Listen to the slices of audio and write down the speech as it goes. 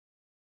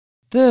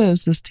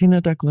This is Tina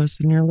Douglas,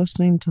 and you're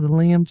listening to the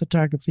Liam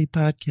Photography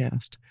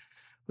Podcast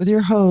with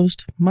your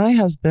host, my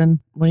husband,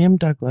 Liam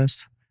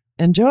Douglas.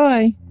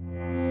 Enjoy!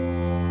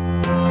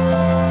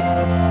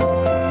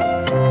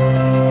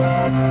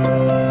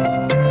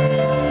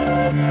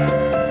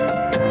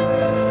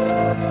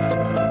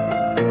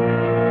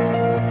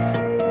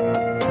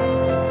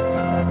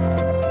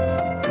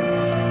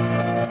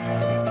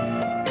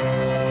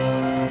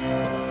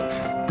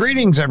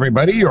 Greetings,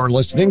 everybody. You're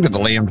listening to the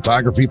Liam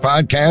Photography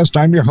Podcast.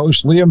 I'm your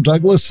host, Liam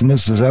Douglas, and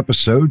this is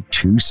episode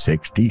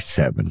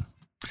 267.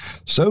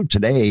 So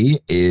today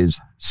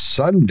is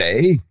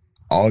Sunday,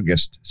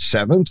 August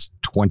 7th,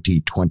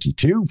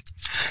 2022,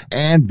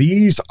 and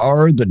these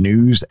are the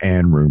news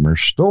and rumor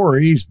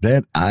stories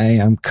that I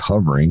am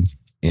covering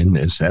in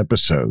this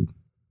episode.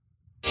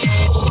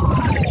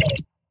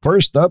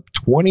 First up,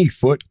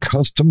 20-foot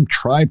custom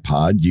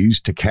tripod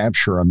used to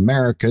capture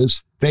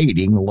America's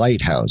fading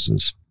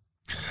lighthouses.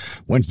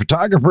 When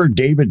photographer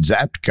David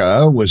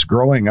Zapka was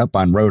growing up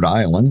on Rhode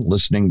Island,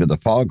 listening to the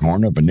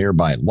foghorn of a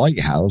nearby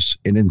lighthouse,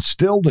 it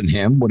instilled in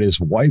him what his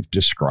wife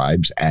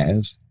describes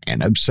as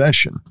an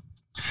obsession.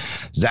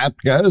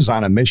 Zapka is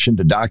on a mission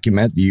to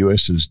document the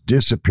U.S.'s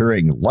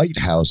disappearing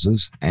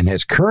lighthouses and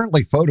has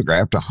currently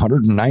photographed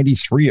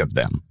 193 of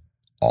them,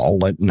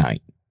 all at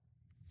night.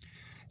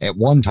 At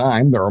one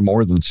time, there are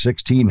more than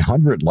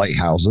 1,600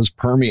 lighthouses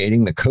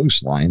permeating the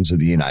coastlines of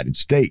the United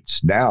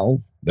States. Now,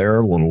 there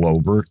are a little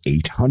over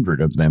 800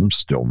 of them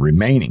still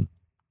remaining.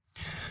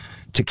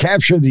 To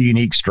capture the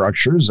unique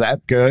structures,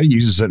 Zapka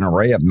uses an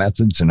array of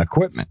methods and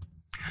equipment.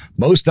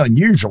 Most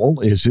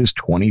unusual is his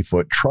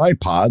 20-foot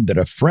tripod that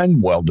a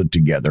friend welded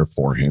together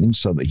for him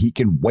so that he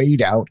can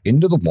wade out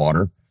into the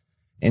water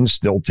and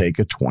still take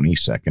a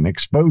 20-second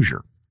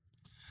exposure.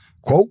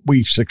 Quote,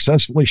 "We've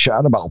successfully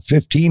shot about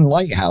 15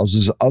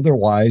 lighthouses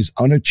otherwise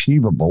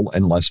unachievable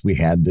unless we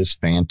had this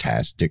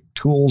fantastic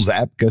tool,"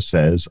 Zapka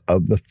says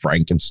of the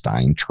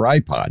Frankenstein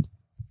tripod.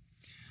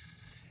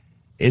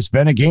 It's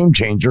been a game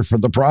changer for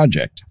the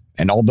project,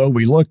 and although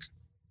we look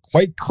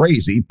quite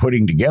crazy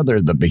putting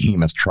together the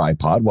behemoth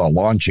tripod while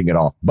launching it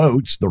off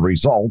boats, the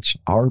results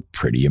are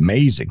pretty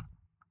amazing.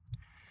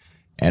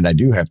 And I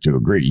do have to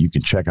agree, you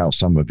can check out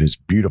some of his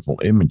beautiful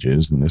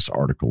images in this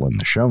article in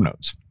the show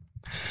notes.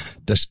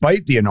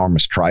 Despite the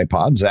enormous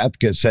tripod,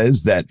 Zapka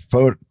says that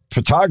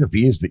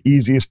photography is the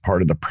easiest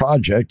part of the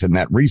project and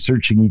that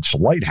researching each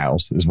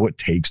lighthouse is what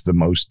takes the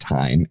most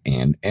time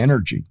and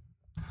energy.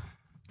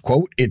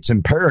 Quote, "It's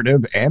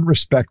imperative and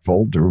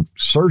respectful to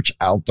search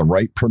out the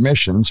right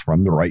permissions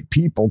from the right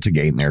people to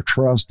gain their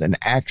trust and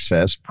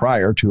access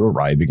prior to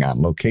arriving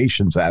on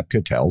location,"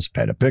 Zapka tells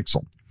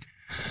Petapixel.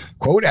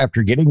 Quote,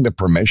 "After getting the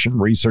permission,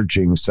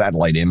 researching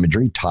satellite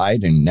imagery,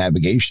 tide and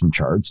navigation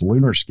charts,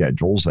 lunar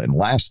schedules, and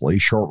lastly,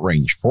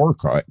 short-range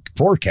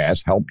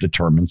forecasts help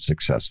determine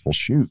successful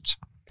shoots."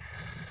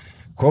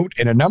 Quote,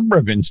 "In a number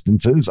of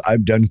instances,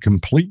 I've done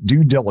complete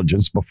due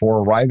diligence before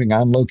arriving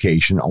on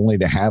location only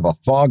to have a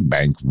fog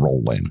bank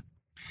roll in.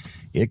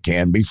 It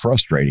can be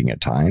frustrating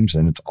at times,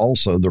 and it's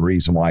also the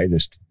reason why it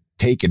has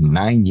taken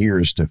 9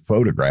 years to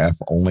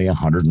photograph only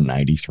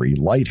 193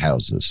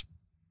 lighthouses."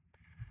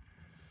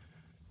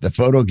 The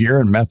photo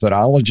gear and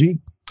methodology.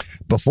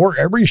 Before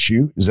every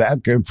shoot,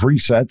 Zapka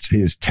presets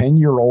his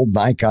 10-year-old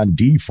Nikon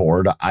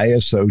D4 to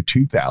ISO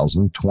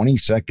 2000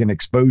 20-second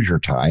exposure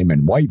time,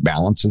 and white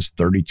balance is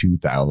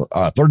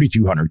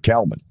 3200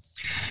 Kelvin.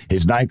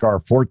 His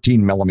Nikkor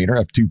 14mm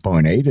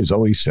f2.8 is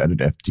always set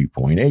at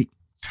f2.8.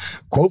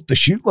 Quote, "The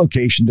shoot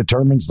location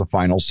determines the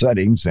final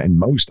settings, and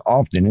most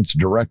often it's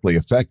directly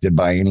affected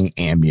by any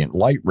ambient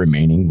light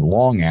remaining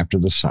long after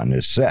the sun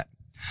is set.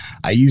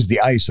 I use the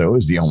ISO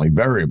as the only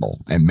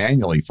variable and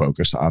manually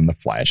focus on the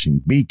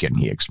flashing beacon,"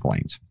 he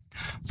explains.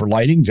 For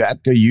lighting,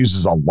 Zapka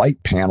uses a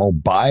light panel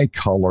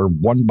bicolor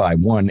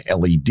 1x1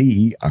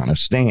 LED on a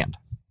stand.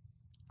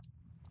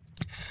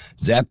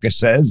 Zapka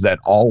says that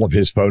all of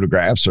his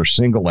photographs are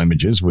single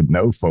images with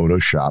no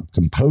Photoshop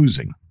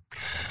composing.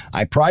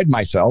 "I pride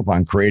myself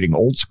on creating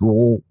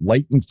old-school,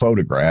 latent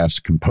photographs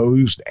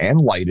composed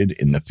and lighted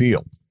in the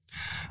field.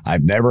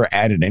 I've never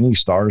added any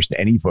stars to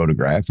any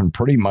photograph, and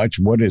pretty much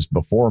what is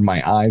before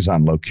my eyes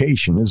on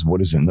location is what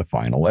is in the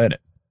final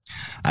edit.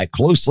 I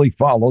closely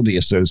follow the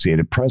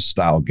Associated Press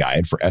style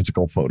guide for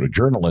ethical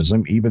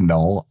photojournalism, even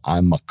though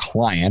I'm a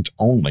client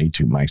only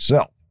to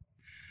myself.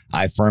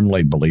 I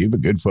firmly believe a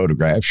good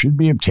photograph should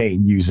be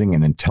obtained using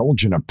an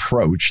intelligent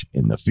approach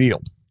in the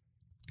field."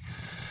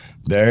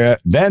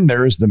 Then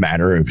there is the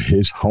matter of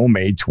his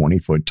homemade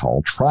 20-foot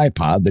tall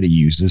tripod that he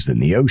uses in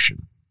the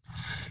ocean.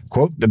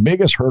 Quote, "The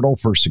biggest hurdle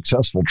for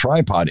successful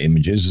tripod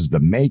images is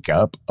the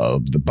makeup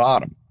of the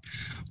bottom.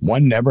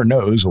 One never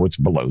knows what's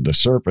below the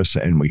surface,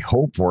 and we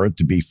hope for it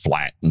to be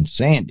flat and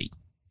sandy.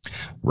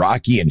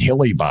 Rocky and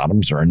hilly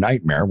bottoms are a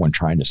nightmare when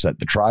trying to set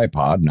the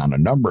tripod, and on a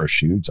number of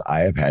shoots, I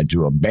have had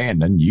to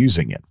abandon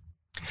using it.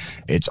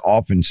 It's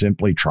often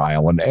simply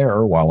trial and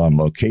error while on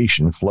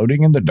location,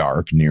 floating in the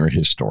dark near a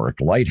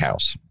historic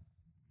lighthouse."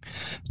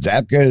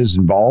 Zabka is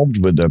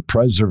involved with the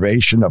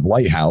preservation of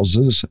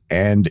lighthouses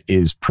and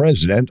is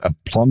president of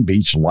Plum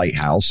Beach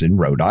Lighthouse in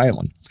Rhode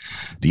Island.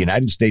 The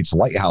United States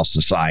Lighthouse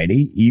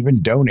Society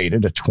even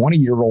donated a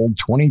 20-year-old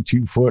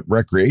 22-foot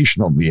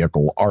recreational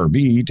vehicle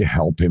RV to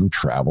help him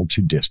travel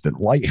to distant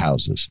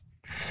lighthouses.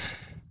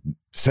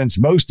 Since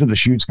most of the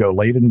shoots go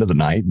late into the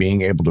night,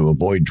 being able to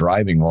avoid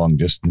driving long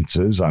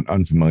distances on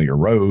unfamiliar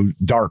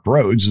dark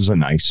roads is a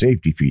nice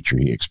safety feature,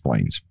 he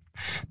explains.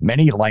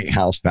 Many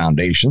lighthouse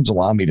foundations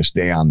allow me to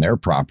stay on their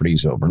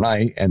properties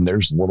overnight, and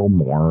there's little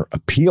more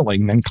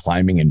appealing than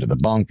climbing into the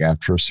bunk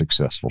after a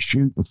successful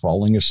shoot and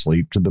falling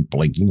asleep to the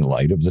blinking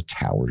light of the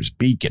tower's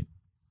beacon.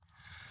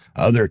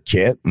 Other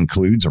kit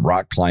includes a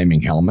rock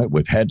climbing helmet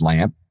with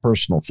headlamp,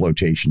 personal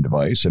flotation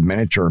device, a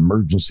miniature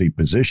emergency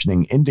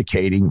positioning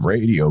indicating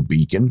radio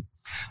beacon,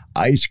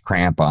 ice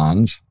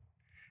crampons,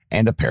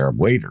 and a pair of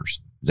waders.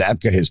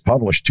 Zabka has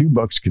published 2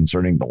 books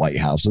concerning the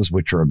lighthouses,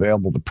 which are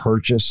available to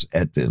purchase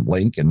at the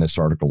link in this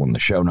article in the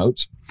show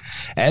notes.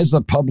 As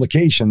a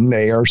publication,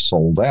 they are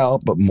sold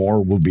out, but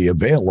more will be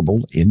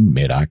available in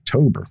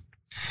mid-October.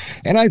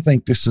 And I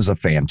think this is a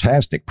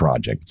fantastic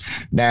project.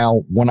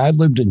 Now, when I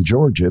lived in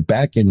Georgia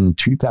back in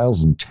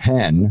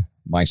 2010,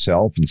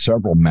 myself and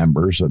several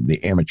members of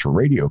the amateur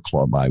radio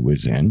club I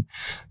was in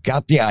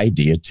got the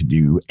idea to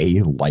do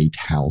a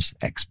lighthouse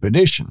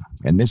expedition.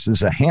 And this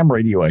is a ham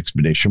radio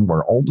expedition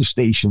where all the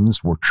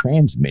stations were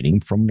transmitting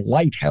from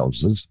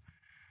lighthouses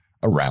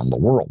around the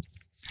world.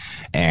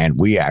 And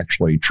we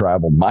actually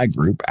traveled my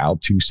group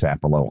out to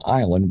Sapelo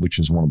Island, which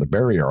is one of the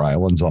barrier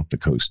islands off the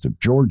coast of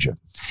Georgia.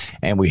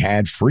 And we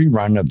had free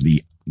run of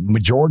the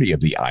majority of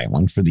the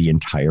island for the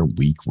entire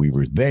week we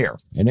were there.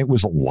 And it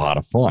was a lot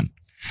of fun.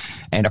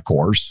 And of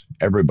course,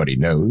 everybody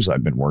knows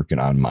I've been working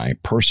on my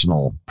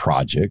personal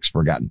projects,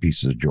 Forgotten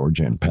Pieces of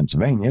Georgia and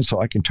Pennsylvania,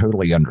 so I can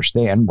totally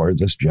understand where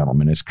this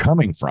gentleman is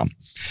coming from.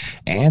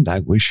 And I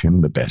wish him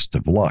the best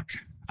of luck.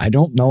 I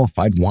don't know if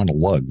I'd want to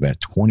lug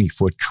that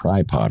 20-foot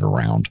tripod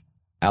around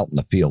out in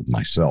the field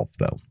myself,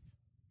 though.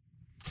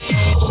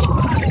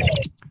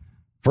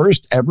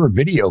 First ever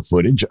video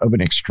footage of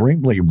an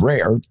extremely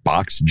rare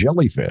box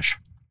jellyfish.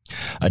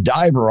 A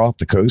diver off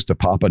the coast of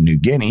Papua New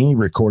Guinea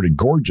recorded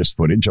gorgeous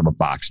footage of a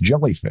box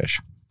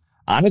jellyfish.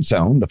 On its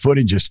own, the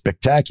footage is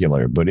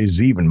spectacular, but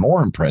is even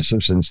more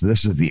impressive since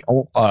this is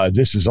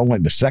only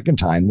the second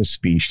time this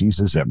species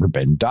has ever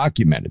been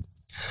documented.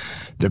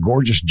 The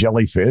gorgeous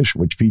jellyfish,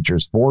 which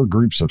features 4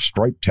 groups of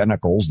striped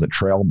tentacles that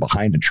trail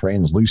behind a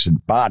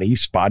translucent body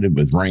spotted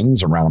with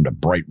rings around a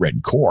bright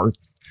red core,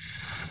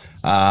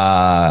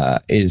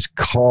 is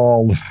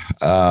called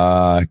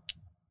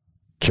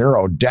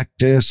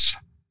Chaerodectus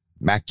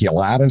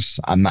maculatus,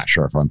 I'm not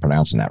sure if I'm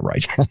pronouncing that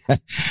right,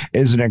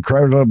 is an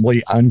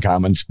incredibly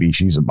uncommon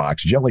species of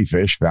box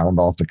jellyfish found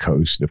off the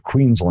coast of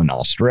Queensland,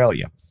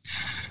 Australia.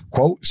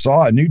 Quote,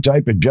 saw a new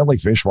type of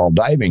jellyfish while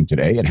diving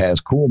today. It has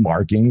cool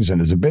markings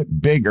and is a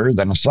bit bigger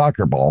than a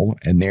soccer ball,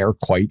 and they are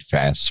quite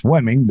fast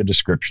swimming, the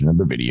description of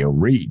the video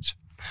reads.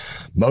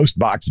 Most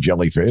box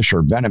jellyfish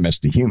are venomous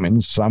to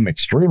humans, some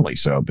extremely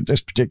so, but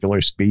this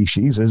particular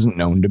species isn't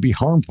known to be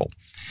harmful.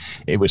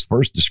 It was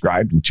first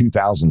described in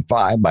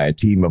 2005 by a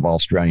team of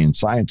Australian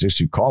scientists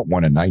who caught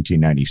one in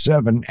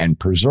 1997 and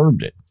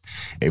preserved it.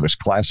 It was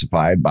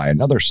classified by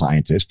another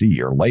scientist a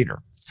year later.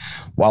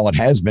 While it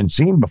has been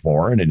seen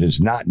before and it is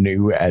not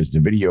new as the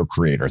video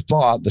creator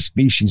thought, the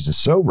species is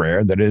so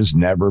rare that it has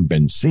never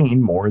been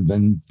seen more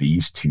than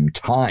these 2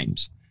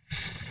 times.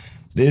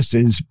 This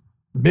is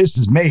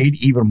made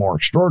even more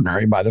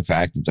extraordinary by the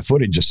fact that the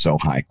footage is so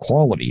high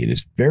quality.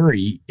 It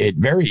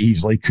very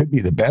easily could be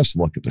the best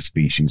look at the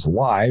species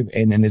live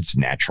and in its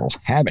natural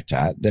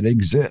habitat that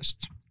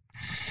exists.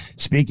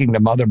 Speaking to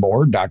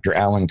Motherboard, Dr.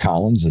 Alan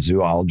Collins, a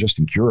zoologist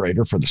and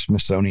curator for the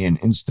Smithsonian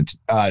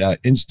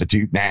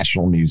Institute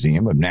National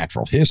Museum of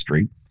Natural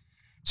History,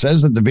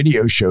 says that the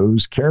video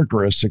shows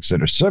characteristics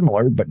that are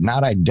similar but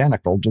not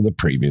identical to the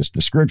previous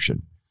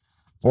description.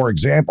 For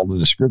example, the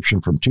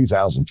description from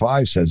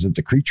 2005 says that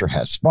the creature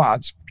has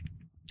spots,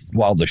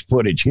 while the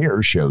footage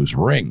here shows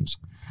rings.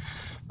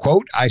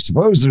 Quote, I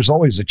suppose there's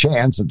always a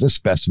chance that this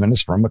specimen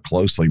is from a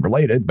closely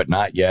related but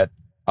not yet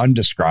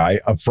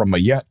from a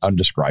yet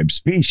undescribed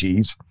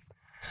species,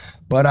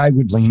 but I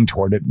would lean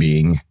toward it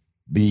being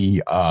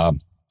the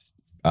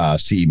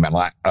C.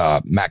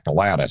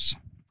 maculatus,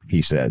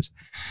 he says.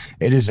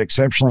 It is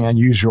exceptionally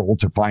unusual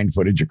to find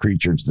footage of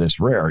creatures this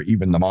rare.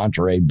 Even the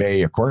Monterey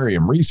Bay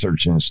Aquarium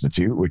Research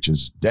Institute, which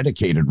is a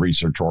dedicated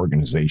research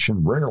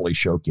organization, rarely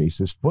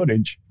showcases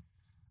footage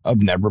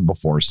of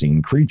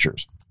never-before-seen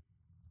creatures.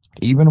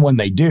 Even when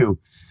they do,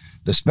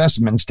 the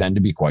specimens tend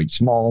to be quite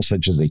small,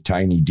 such as a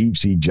tiny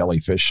deep-sea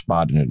jellyfish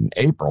spotted in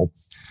April.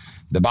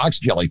 The box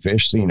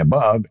jellyfish seen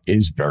above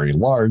is very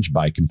large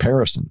by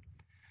comparison.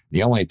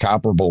 The only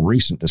comparable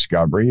recent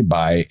discovery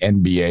by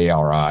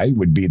NBARI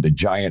would be the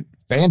giant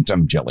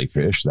phantom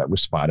jellyfish that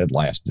was spotted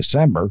last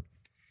December,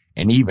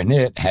 and even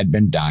it had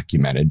been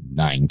documented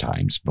 9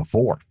 times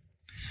before.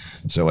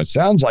 So it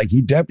sounds like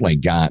he definitely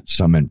got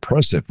some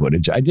impressive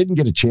footage. I didn't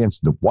get a chance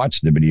to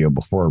watch the video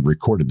before I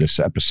recorded this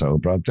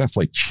episode, but I'll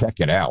definitely check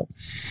it out.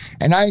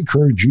 And I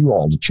encourage you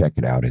all to check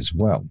it out as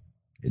well.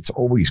 It's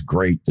always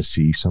great to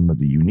see some of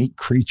the unique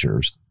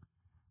creatures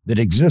that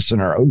exist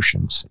in our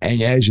oceans.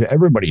 And as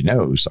everybody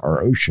knows,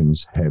 our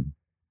oceans have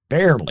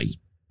barely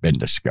been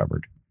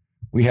discovered.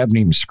 We haven't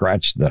even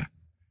scratched the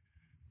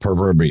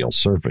proverbial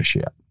surface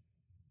yet.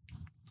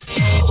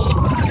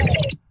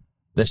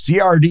 The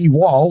CRD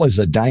Wall is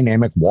a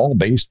dynamic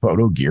wall-based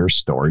photo gear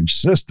storage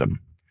system.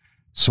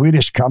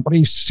 Swedish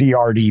company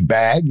CRD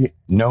Bag,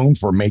 known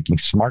for making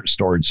smart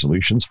storage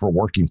solutions for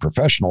working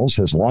professionals,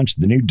 has launched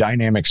the new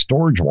dynamic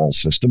storage wall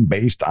system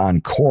based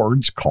on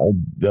cords called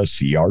the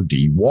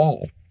CRD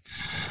Wall.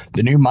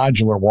 The new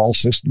modular wall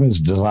system is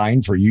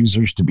designed for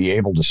users to be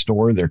able to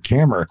store their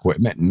camera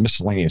equipment and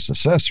miscellaneous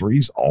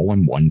accessories all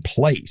in one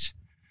place.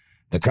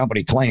 The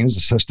company claims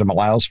the system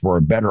allows for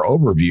a better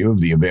overview of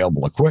the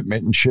available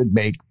equipment and should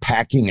make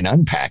packing and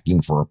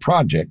unpacking for a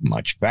project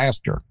much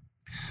faster.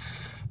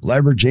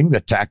 Leveraging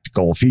the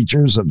tactical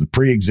features of the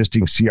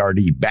pre-existing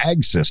CRD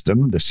Bag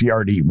system, the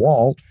CRD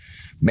Wall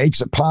makes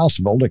it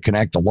possible to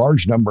connect a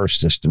large number of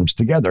systems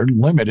together,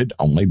 limited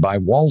only by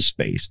wall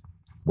space,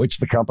 which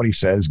the company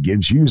says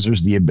gives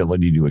users the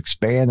ability to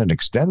expand and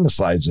extend the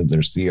size of their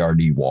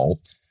CRD Wall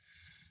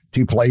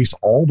to place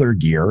all their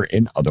gear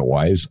in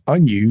otherwise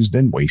unused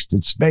and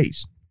wasted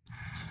space.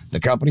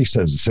 The company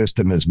says the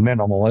system is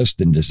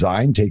minimalist in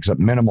design, takes up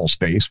minimal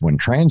space when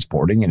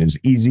transporting, and is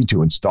easy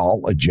to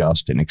install,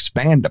 adjust, and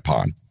expand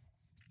upon.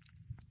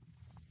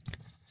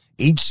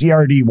 Each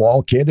CRD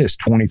wall kit is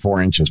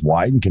 24 inches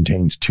wide and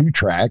contains 2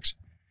 tracks,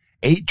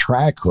 8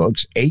 track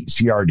hooks, 8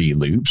 CRD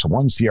loops,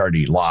 1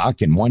 CRD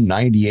lock, and 1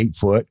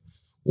 98-foot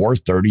or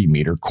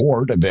 30-meter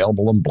cord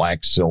available in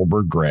black,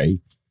 silver, gray,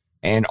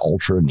 and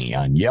ultra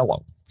neon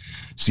yellow.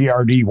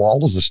 CRD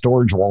Wall is a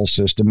storage wall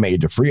system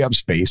made to free up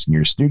space in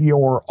your studio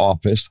or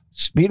office,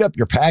 speed up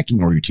your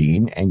packing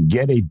routine, and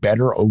get a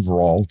better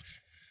overall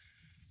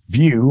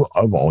view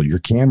of all your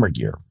camera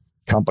gear.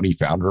 Company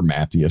founder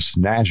Matthias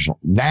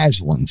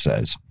Naslund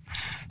says,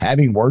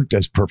 having worked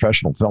as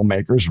professional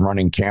filmmakers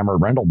running camera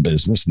rental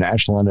business,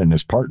 Naslund and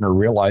his partner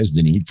realized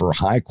the need for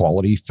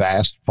high-quality,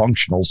 fast,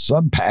 functional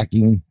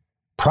sub-packing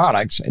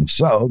products, and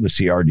so the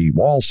CRD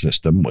Wall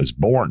system was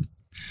born.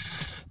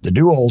 The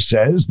duo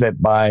says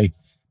that by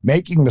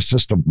making the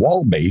system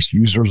wall-based,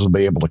 users will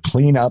be able to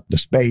clean up the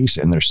space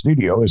in their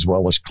studio as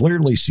well as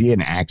clearly see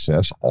and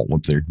access all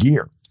of their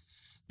gear.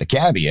 The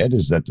caveat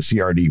is that the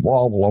CRD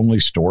Wall will only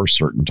store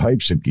certain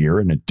types of gear,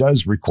 and it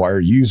does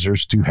require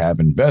users to have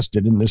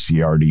invested in the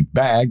CRD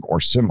Bag or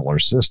similar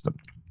system.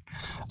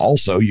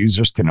 Also,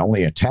 users can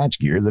only attach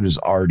gear that is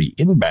already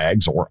in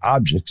bags or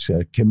objects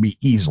that can be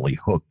easily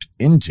hooked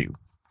into.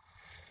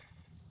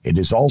 It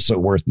is also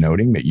worth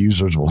noting that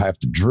users will have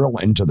to drill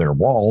into their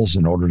walls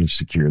in order to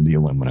secure the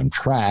aluminum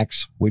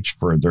tracks, which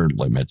further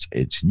limits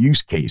its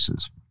use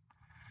cases.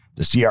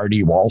 The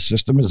CRD Wall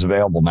system is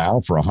available now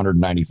for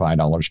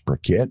 $195 per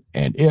kit,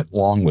 and it,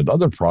 along with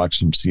other products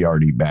from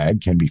CRD Bag,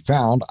 can be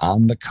found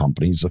on the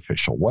company's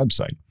official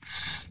website.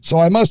 So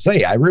I must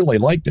say, I really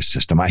like this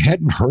system. I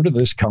hadn't heard of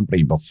this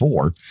company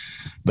before,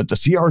 but the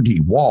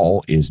CRD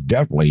Wall is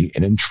definitely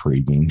an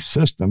intriguing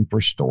system for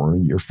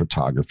storing your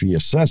photography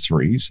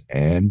accessories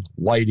and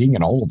lighting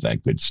and all of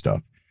that good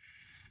stuff.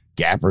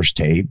 Gaffer's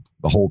tape,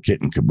 the whole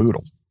kit and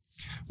caboodle.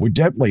 Would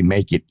definitely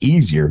make it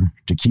easier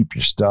to keep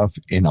your stuff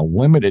in a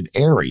limited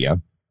area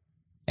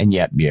and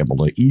yet be able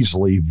to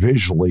easily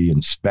visually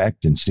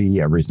inspect and see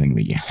everything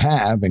that you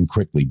have and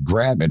quickly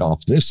grab it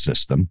off this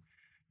system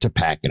to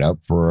pack it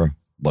up for a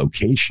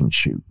location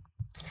shoot.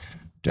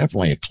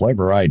 Definitely a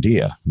clever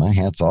idea. My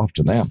hat's off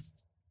to them.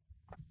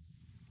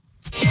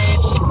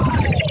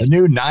 The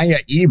new Naya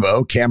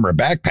Evo camera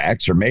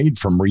backpacks are made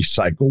from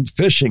recycled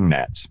fishing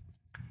nets.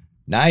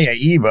 Naya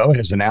Evo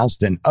has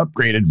announced an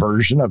upgraded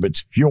version of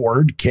its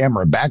Fjord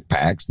camera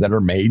backpacks that are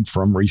made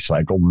from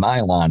recycled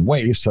nylon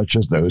waste, such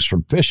as those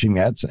from fishing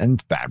nets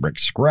and fabric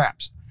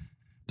scraps.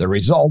 The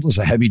result is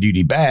a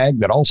heavy-duty bag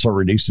that also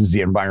reduces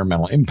the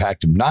environmental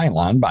impact of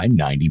nylon by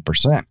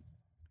 90%.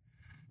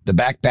 The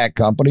backpack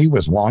company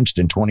was launched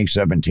in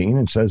 2017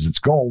 and says its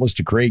goal is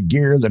to create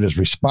gear that is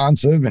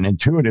responsive and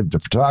intuitive to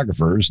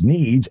photographers'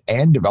 needs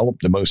and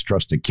develop the most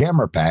trusted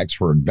camera packs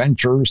for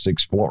adventurers,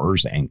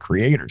 explorers, and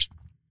creators.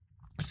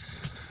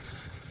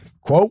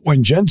 Quote,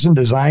 when Jensen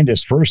designed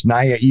his first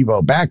Naya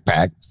Evo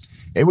backpack,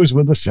 it was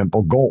with a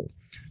simple goal,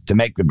 to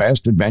make the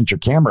best adventure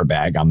camera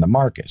bag on the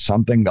market,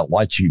 something that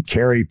lets you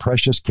carry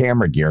precious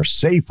camera gear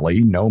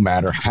safely no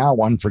matter how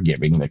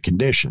unforgiving the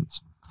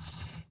conditions.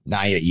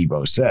 Naya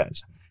Evo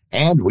says,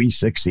 and we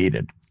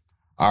succeeded.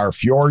 Our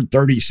Fjord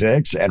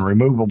 36 and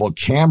removable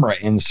camera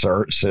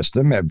insert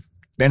system have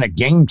been a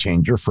game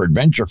changer for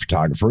adventure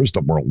photographers the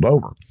world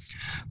over.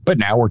 But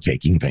now we're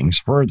taking things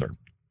further.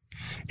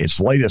 Its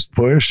latest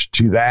push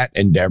to that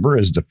endeavor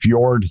is the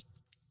Fjord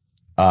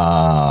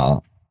Econoline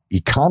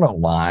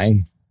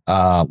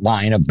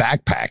line of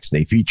backpacks.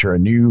 They feature a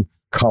new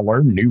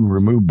color, new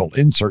removable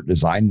insert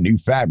design, new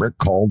fabric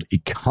called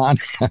Econy,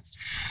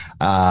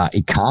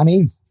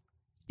 Econyi.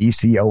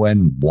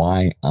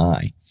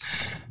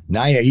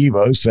 Naya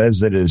Evo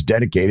says that it is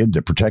dedicated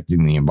to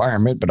protecting the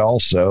environment, but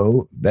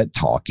also that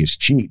talk is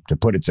cheap. To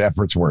put its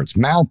efforts where its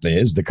mouth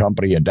is, the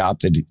company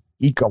adopted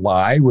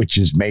Ecoli, which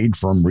is made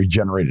from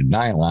regenerated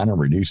nylon and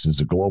reduces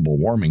the global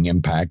warming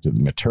impact of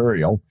the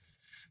material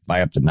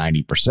by up to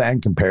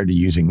 90% compared to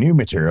using new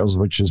materials,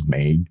 which is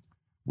made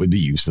with the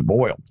use of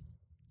oil.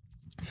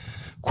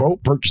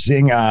 Quote,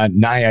 purchasing a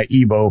Naya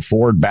Evo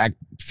Fjord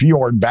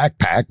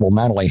backpack will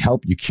not only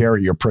help you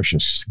carry your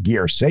precious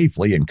gear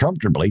safely and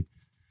comfortably,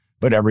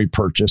 but every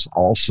purchase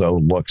also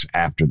looks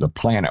after the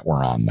planet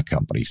we're on, the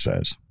company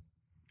says.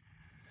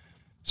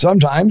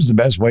 Sometimes the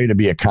best way to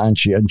be a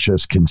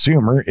conscientious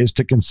consumer is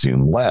to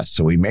consume less.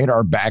 So we made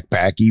our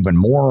backpack even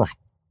more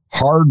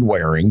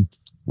hard-wearing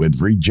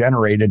with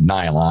regenerated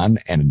nylon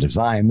and a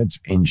design that's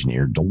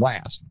engineered to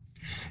last.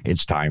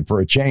 It's time for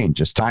a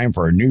change. It's time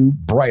for a new,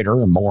 brighter,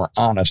 and more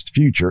honest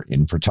future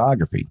in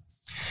photography.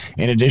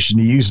 In addition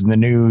to using the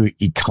new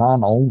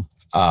Econol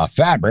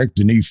fabric,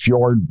 the new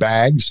Fjord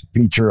bags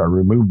feature a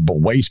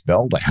removable waist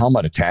belt, a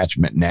helmet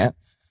attachment net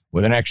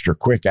with an extra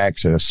quick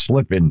access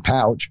slip-in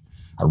pouch,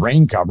 a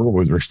rain cover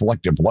with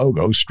reflective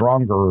logo,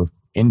 stronger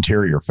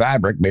interior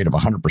fabric made of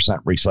 100%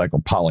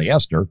 recycled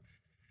polyester,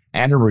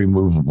 and a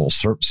removable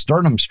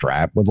sternum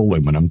strap with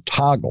aluminum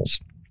toggles.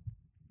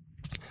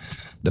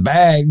 The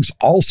bags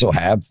also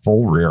have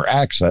full rear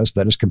access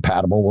that is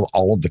compatible with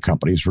all of the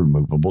company's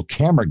removable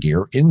camera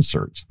gear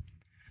inserts.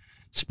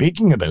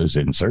 Speaking of those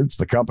inserts,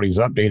 the company's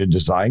updated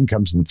design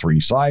comes in 3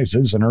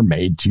 sizes and are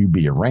made to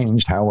be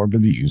arranged however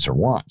the user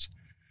wants.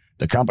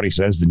 The company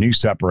says the new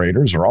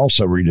separators are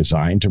also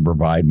redesigned to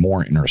provide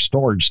more inner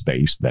storage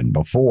space than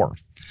before.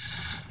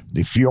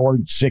 The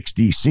Fjord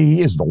 60C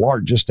is the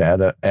largest at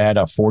a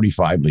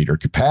 45-liter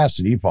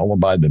capacity,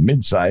 followed by the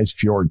mid-size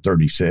Fjord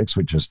 36,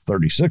 which is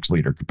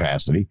 36-liter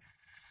capacity.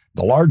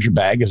 The larger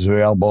bag is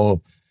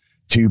available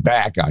to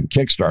back on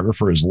Kickstarter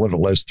for as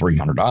little as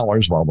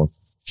 $300, while the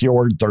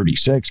Fjord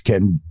 36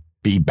 can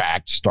be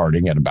backed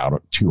starting at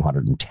about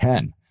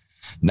 $210.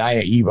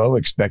 Naya Evo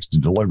expects to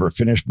deliver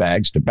finished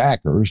bags to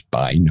backers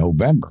by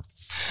November.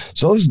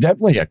 So this is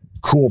definitely a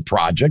cool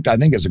project. I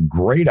think it's a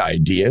great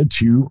idea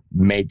to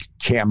make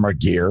camera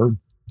gear,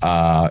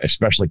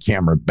 especially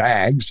camera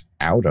bags,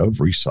 out of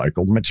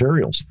recycled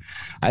materials.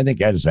 I think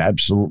that is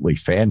absolutely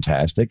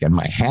fantastic, and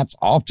my hat's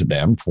off to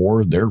them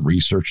for their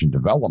research and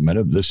development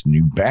of this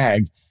new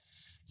bag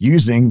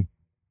using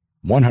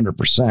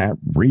 100%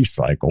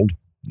 recycled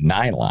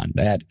nylon.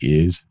 That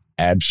is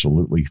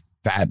absolutely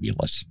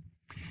fabulous.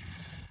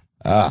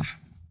 I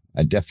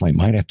definitely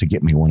might have to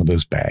get me one of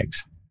those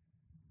bags.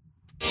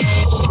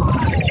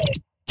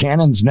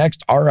 Canon's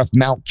next RF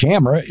mount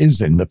camera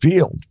is in the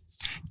field.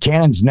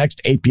 Canon's next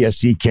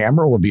APS-C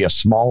camera will be a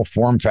small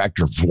form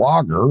factor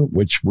vlogger,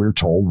 which we're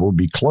told will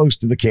be close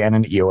to the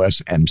Canon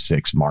EOS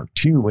M6 Mark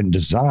II in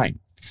design.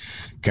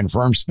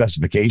 Confirmed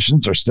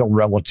specifications are still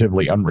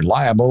relatively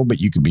unreliable, but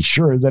you can be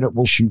sure that it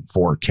will shoot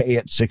 4K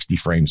at 60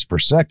 frames per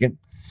second,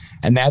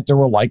 and that there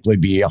will likely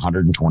be a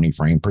 120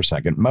 frame per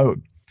second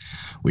mode.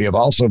 We have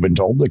also been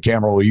told the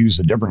camera will use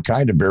a different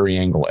kind of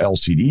vari-angle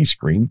LCD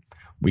screen.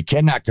 We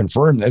cannot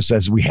confirm this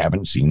as we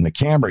haven't seen the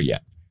camera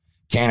yet.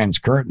 Canon's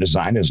current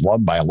design is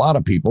loved by a lot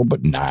of people,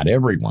 but not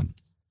everyone.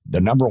 The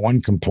number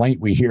one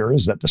complaint we hear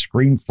is that the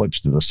screen flips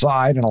to the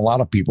side, and a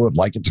lot of people would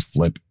like it to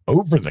flip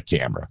over the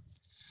camera.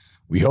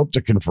 We hope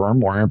to confirm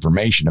more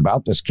information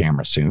about this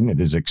camera soon. It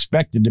is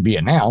expected to be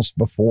announced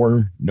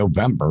before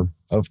November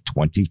of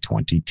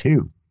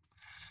 2022.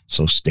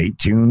 So stay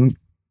tuned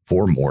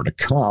for more to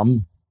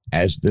come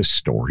as this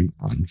story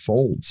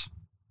unfolds.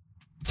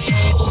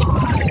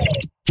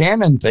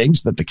 Canon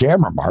thinks that the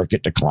camera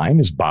market decline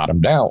has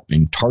bottomed out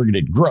and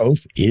targeted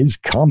growth is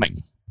coming.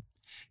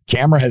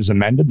 Camera has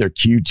amended their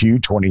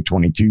Q2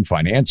 2022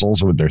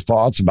 financials with their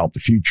thoughts about the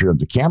future of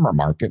the camera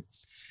market.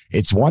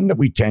 It's one that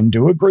we tend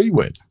to agree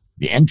with.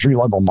 The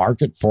entry-level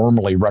market,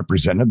 formerly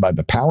represented by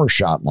the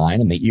PowerShot line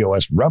and the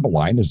EOS Rebel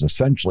line, is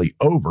essentially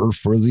over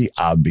for the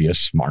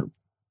obvious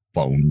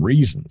smartphone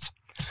reasons.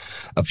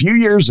 A few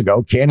years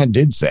ago, Canon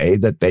did say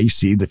that they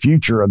see the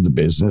future of the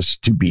business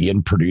to be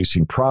in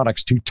producing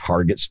products to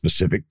target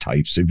specific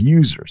types of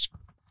users.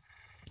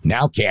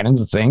 Now Canon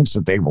thinks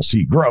that they will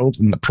see growth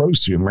in the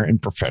prosumer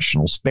and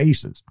professional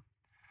spaces.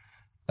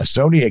 A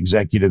Sony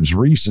executive's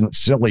recent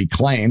silly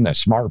claim that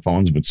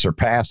smartphones would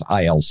surpass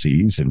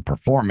ILCs in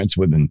performance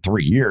within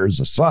 3 years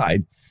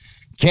aside,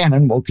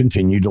 Canon will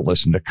continue to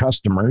listen to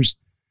customers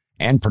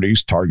and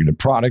produce targeted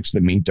products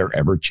that meet their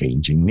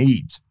ever-changing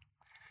needs.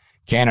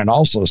 Canon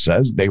also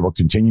says they will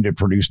continue to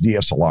produce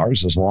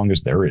DSLRs as long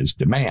as there is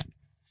demand.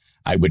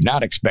 I would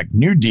not expect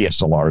new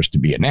DSLRs to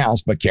be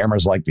announced, but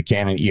cameras like the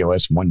Canon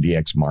EOS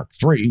 1DX Mark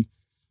III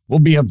will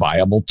be a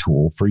viable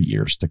tool for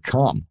years to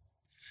come.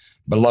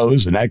 Below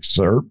is an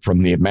excerpt from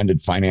the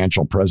amended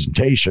financial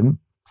presentation.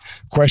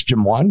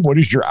 Question 1, what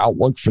is your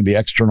outlook for the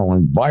external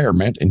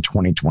environment in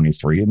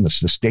 2023 and the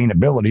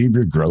sustainability of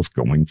your growth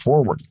going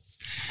forward?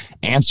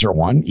 Answer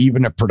 1,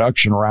 even if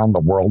production around the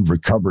world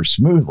recovers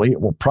smoothly,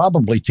 it will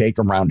probably take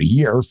around a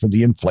year for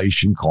the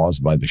inflation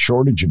caused by the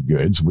shortage of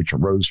goods, which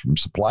arose from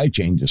supply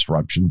chain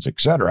disruptions,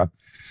 etc.,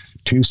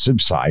 to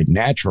subside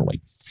naturally.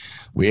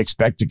 We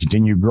expect to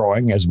continue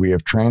growing as we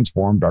have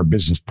transformed our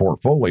business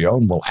portfolio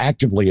and will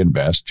actively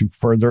invest to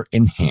further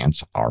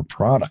enhance our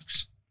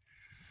products.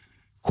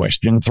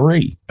 Question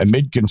 3,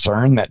 amid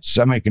concern that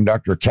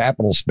semiconductor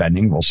capital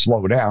spending will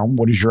slow down,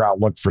 what is your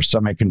outlook for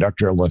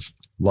semiconductor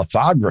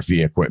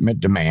lithography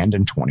equipment demand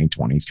in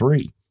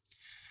 2023?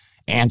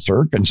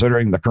 Answer,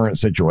 considering the current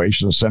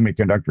situation of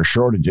semiconductor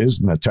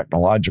shortages and the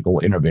technological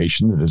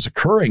innovation that is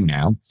occurring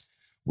now,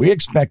 we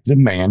expect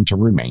demand to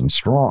remain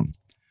strong.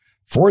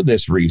 For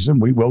this reason,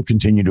 we will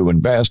continue to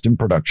invest in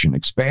production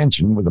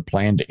expansion with a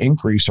plan to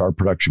increase our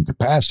production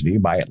capacity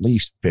by at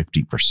least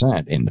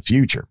 50% in the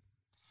future.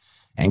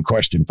 And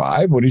question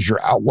 5, what is your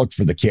outlook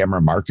for the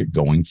camera market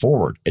going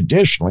forward?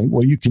 Additionally,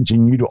 will you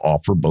continue to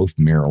offer both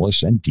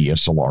mirrorless and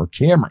DSLR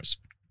cameras?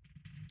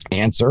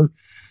 Answer,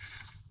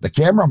 the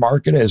camera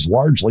market has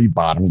largely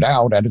bottomed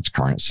out at its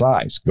current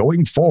size.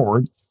 Going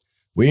forward,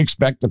 we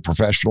expect the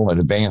professional and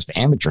advanced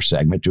amateur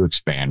segment to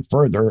expand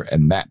further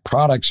and that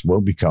products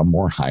will become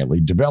more highly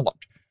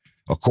developed.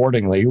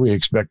 Accordingly, we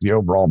expect the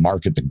overall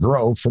market to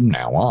grow from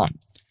now on.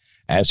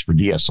 As for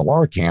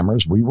DSLR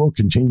cameras, we will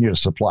continue to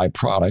supply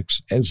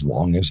products as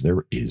long as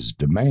there is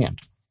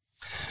demand.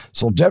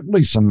 So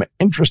definitely some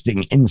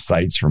interesting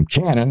insights from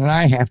Canon, and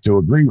I have to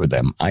agree with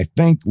them. I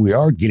think we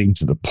are getting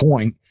to the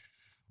point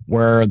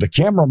where the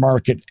camera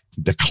market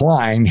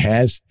decline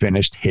has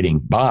finished hitting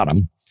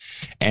bottom,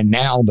 and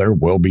now there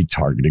will be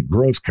targeted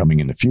growth coming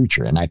in the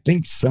future. And I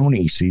think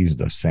Sony sees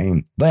the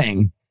same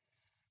thing,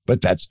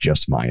 but that's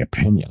just my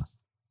opinion.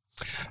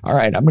 All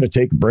right, I'm going to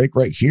take a break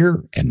right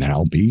here, and then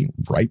I'll be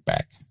right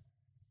back.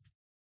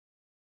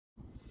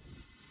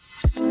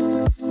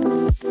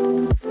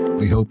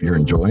 We hope you're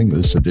enjoying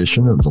this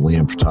edition of the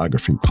Liam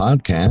Photography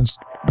Podcast.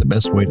 The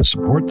best way to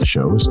support the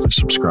show is to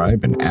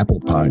subscribe in Apple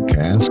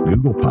Podcasts,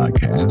 Google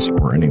Podcasts,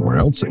 or anywhere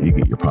else that you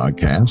get your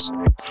podcasts.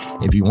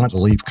 If you want to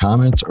leave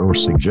comments or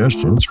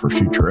suggestions for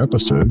future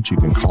episodes, you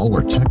can call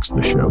or text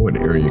the show at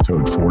area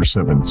code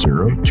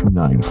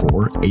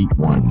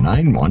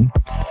 470-294-8191.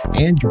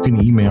 And you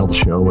can email the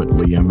show at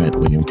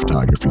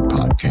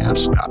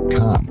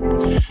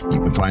liam@liamphotographypodcast.com. You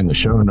can find the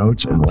show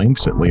notes and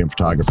links at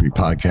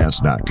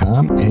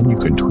liamphotographypodcast.com, and you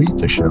can tweet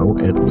the show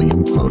at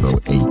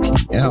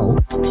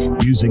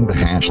liamphotoatl using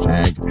the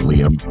hashtag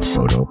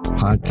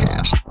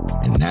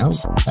LiamPhotoPodcast. And now,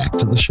 back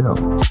to the show.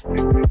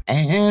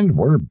 And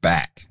we're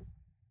back.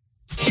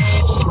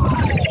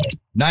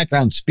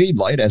 Nikon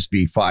Speedlight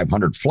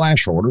SB500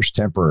 flash orders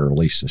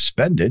temporarily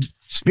suspended.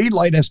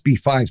 Speedlight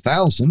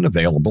SB5000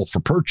 available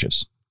for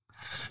purchase.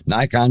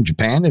 Nikon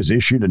Japan has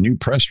issued a new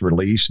press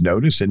release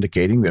notice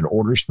indicating that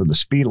orders for the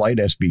Speedlight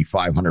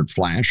SB500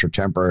 flash are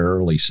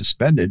temporarily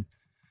suspended.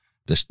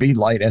 The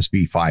Speedlight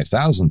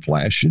SB5000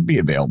 flash should be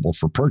available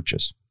for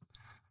purchase.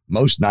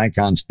 Most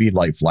Nikon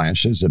Speedlight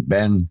flashes have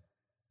been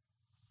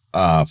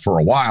for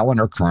a while and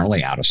are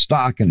currently out of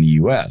stock in the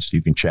U.S.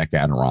 You can check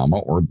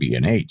Adorama or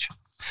B&H.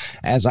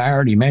 As I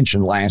already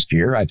mentioned last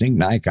year, I think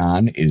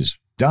Nikon is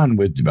done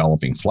with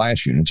developing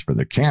flash units for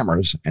their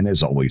cameras and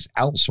has always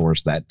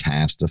outsourced that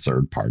task to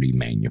third-party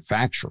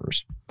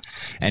manufacturers.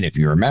 And if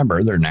you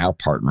remember, they're now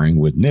partnering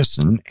with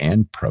Nissan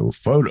and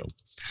Profoto.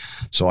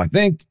 So I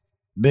think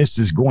this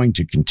is going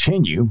to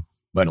continue,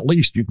 but at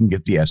least you can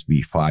get the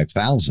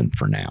SB5000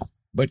 for now.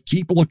 But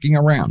keep looking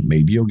around.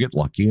 Maybe you'll get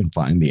lucky and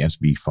find the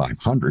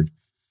SB500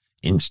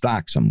 in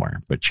stock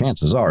somewhere. But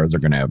chances are they're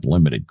going to have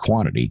limited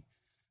quantity,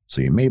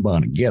 so you may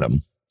want to get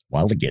them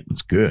while the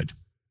getting's good.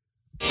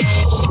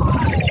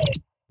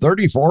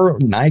 34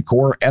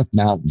 Nikkor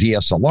F-mount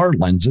DSLR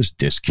lenses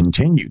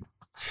discontinued.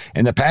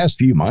 In the past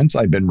few months,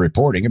 I've been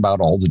reporting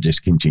about all the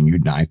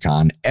discontinued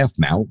Nikon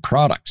F-mount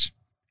products.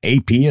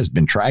 AP has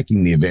been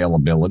tracking the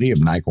availability of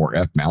Nikkor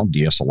F-mount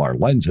DSLR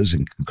lenses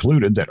and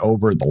concluded that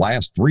over the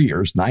last 3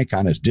 years,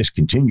 Nikon has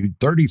discontinued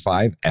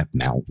 35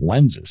 F-mount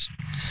lenses.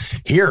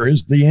 Here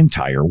is the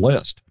entire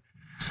list.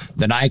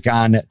 The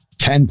Nikon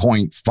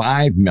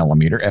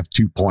 10.5mm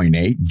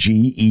f2.8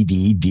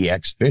 GED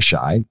DX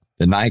fisheye,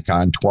 the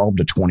Nikon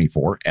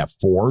 12-24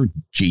 f4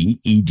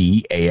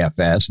 GED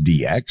AFS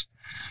DX,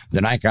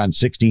 the Nikon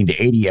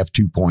 16-80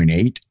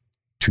 f2.8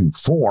 to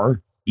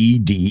 4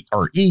 ED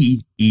or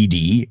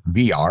EED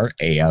VR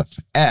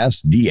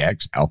AFS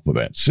DX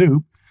Alphabet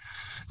Soup,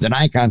 the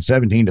Nikon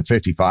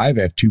 17-55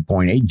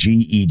 f2.8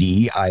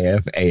 GED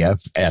IF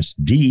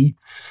AFSD,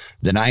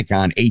 the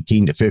Nikon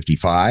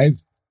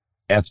 18-55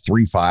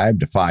 f3.5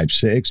 to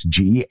 5.6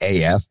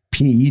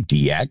 GAFP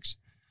DX,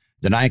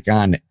 the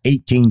Nikon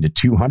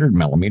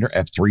 18-200mm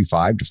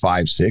f3.5 to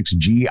 5.6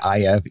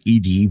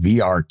 GIF-ED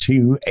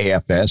VR2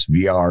 AFS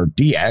VR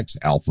DX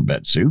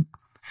Alphabet Soup,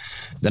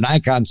 the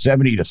Nikon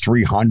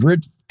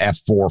 70-300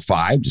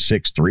 f4.5 to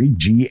 6.3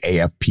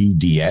 GAFP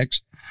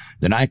DX,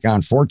 the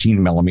Nikon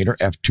 14mm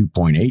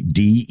f2.8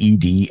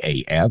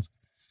 DED AF,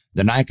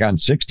 the Nikon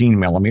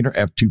 16mm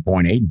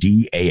f2.8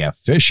 DAF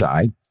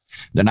fisheye,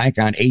 The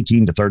Nikon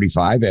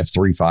 18-35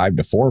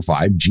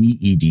 f3.5-4.5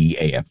 GED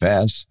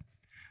AFS,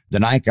 the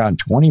Nikon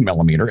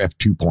 20mm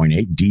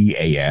f2.8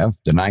 DAF,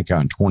 the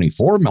Nikon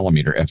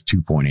 24mm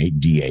f2.8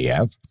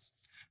 DAF,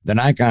 the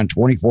Nikon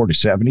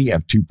 24-70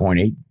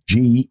 f2.8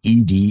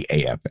 GED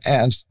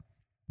AFS,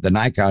 the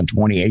Nikon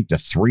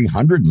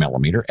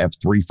 28-300mm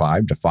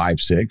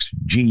f3.5-5.6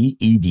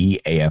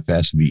 GED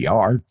AFS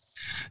VR,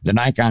 the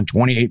Nikon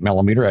 28mm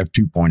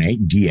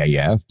f2.8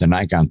 DAF, the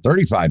Nikon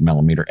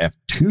 35mm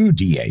f2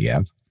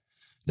 DAF,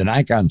 the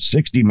Nikon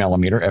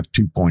 60mm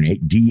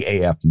f2.8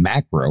 DAF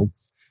macro,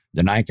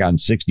 the Nikon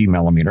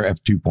 60mm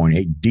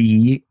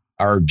f2.8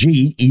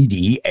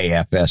 GED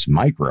AFS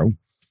micro,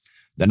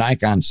 the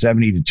Nikon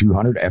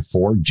 70-200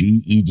 f4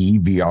 GED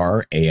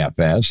VR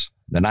AFS,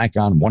 the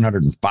Nikon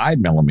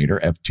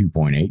 105mm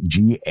f2.8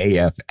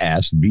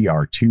 GAFS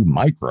VR2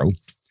 micro,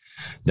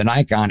 the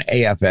Nikon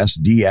AFS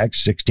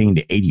DX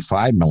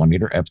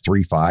 16-85mm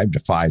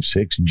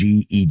f3.5-5.6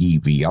 GED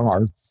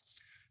VR,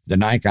 the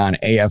Nikon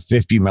AF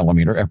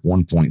 50mm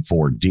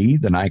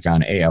f1.4D, the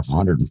Nikon AF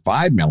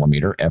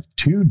 105mm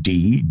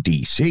f2D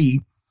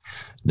DC,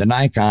 the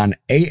Nikon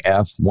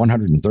AF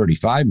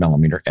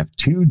 135mm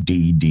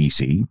f2D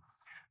DC,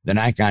 the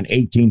Nikon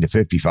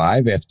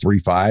 18-55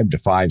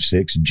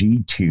 f3.5-5.6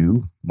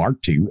 G2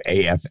 Mark II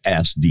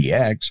AFS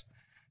DX,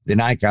 the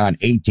Nikon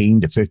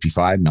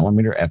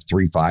 18-55mm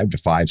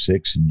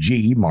f3.5-5.6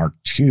 G Mark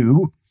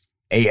II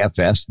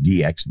AFS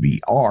DX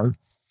VR,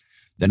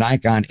 the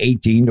Nikon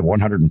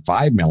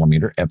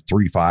 18-105mm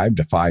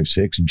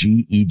f3.5-5.6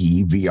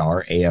 GED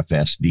VR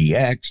AFS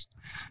DX,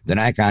 the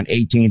Nikon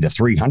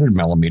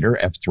 18-300mm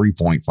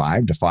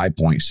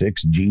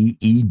f3.5-5.6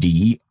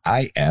 GED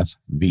IF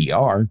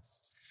VR,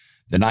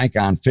 the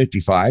Nikon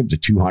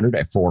 55-200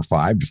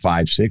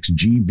 f4.5-5.6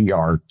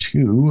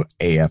 GVR2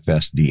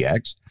 AFS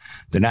DX,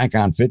 the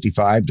Nikon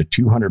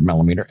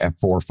 55-200mm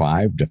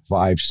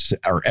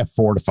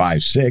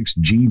f4.5-5.6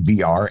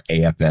 GVR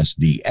AFS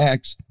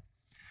DX,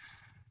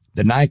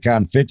 the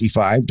Nikon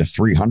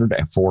 55-300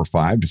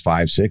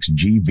 f4.5-5.6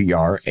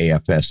 GVR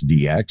AFS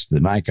DX, the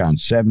Nikon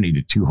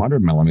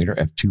 70-200mm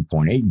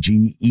f2.8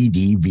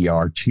 GED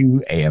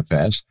VR2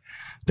 AFS,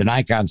 the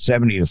Nikon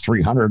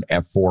 70-300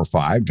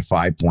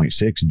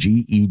 f4.5-5.6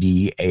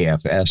 GED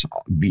AFS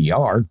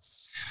VR,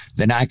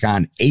 the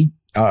Nikon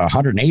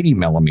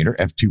 180mm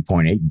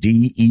f2.8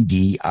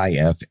 DED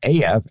IF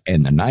AF,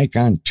 and the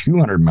Nikon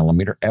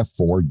 200mm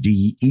f4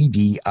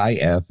 DED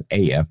IF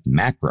AF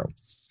macro.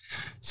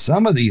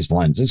 Some of these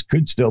lenses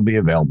could still be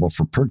available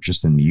for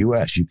purchase in the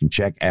U.S. You can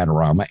check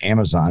Adorama,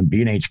 Amazon,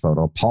 B&H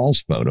Photo,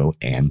 Paul's Photo,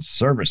 and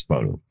Service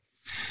Photo.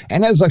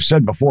 And as I've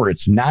said before,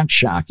 it's not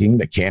shocking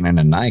that Canon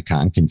and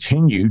Nikon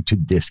continue to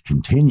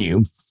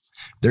discontinue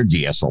their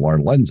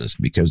DSLR lenses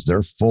because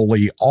they're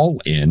fully all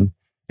in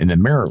the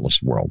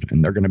mirrorless world,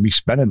 and they're going to be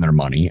spending their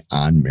money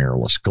on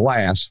mirrorless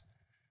glass,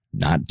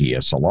 not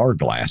DSLR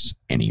glass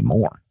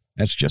anymore.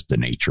 That's just the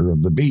nature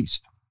of the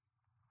beast.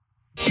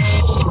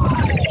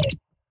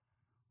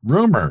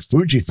 Rumor: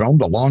 Fujifilm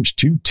to launch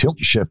 2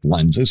 tilt-shift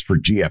lenses for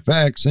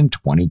GFX in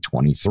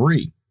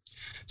 2023.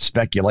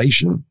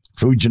 Speculation: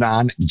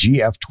 Fujinon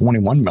GF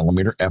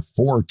 21mm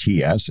f4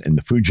 TS and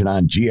the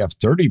Fujinon GF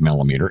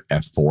 30mm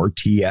f4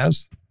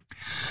 TS.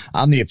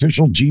 On the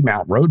official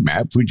G-mount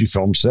roadmap,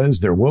 Fujifilm says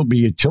there will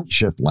be a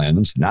tilt-shift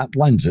lens, not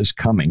lenses,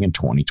 coming in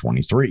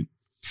 2023.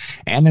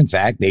 And in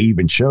fact, they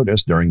even showed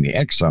us during the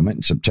X Summit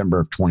in September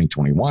of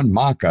 2021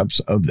 mock-ups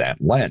of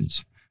that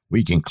lens.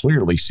 We can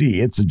clearly see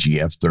it's a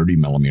GF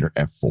 30mm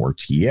f4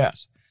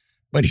 TS.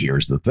 But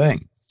here's the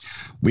thing.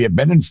 We have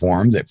been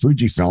informed that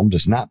Fujifilm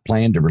does not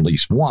plan to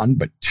release 1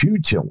 but 2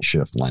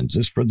 tilt-shift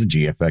lenses for the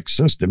GFX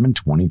system in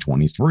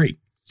 2023.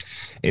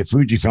 If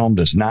Fujifilm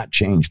does not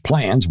change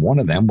plans, one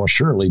of them will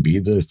surely be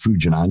the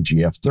Fujinon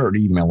GF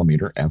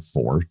 30mm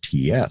f4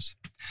 TS.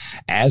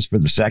 As for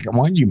the second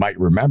one, you might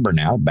remember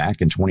now,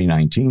 back in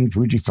 2019,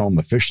 Fujifilm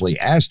officially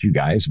asked you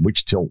guys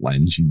which tilt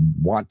lens you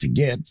want to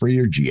get for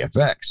your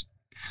GFX.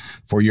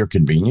 For your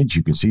convenience,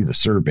 you can see the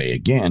survey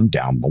again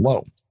down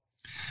below.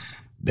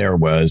 There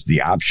was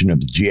the option of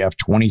the GF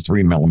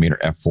 23mm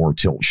f4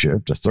 tilt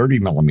shift, a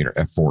 30mm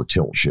f4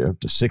 tilt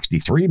shift, a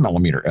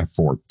 63mm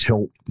f4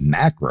 tilt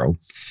macro,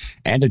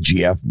 and a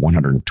GF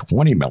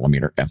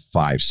 120mm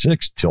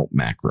f5.6 tilt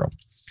macro.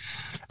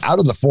 Out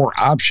of the 4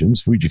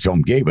 options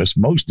Fujifilm gave us,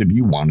 most of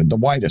you wanted the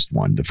widest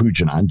one, the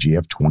Fujinon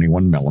GF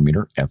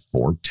 21mm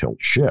f4 tilt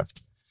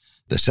shift.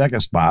 The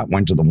second spot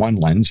went to the one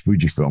lens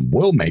Fujifilm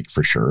will make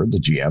for sure, the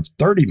GF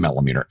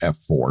 30mm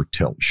f4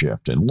 tilt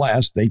shift,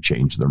 unless they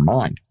change their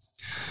mind.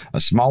 A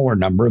smaller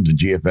number of the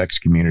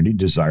GFX community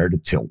desired a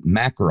tilt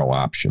macro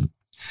option.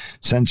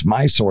 Since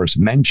my source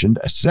mentioned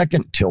a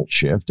second tilt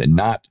shift and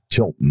not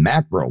tilt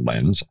macro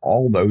lens,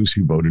 all those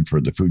who voted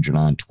for the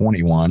Fujinon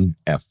 21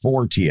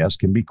 f4 TS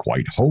can be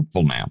quite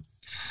hopeful now.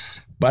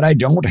 But I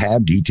don't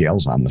have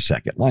details on the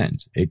second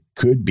lens. It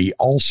could be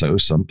also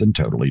something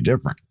totally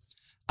different.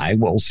 I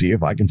will see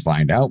if I can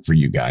find out for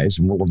you guys,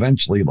 and will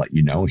eventually let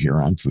you know here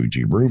on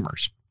Fuji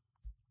Rumors.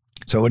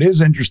 So it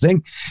is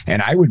interesting,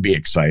 and I would be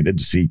excited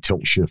to see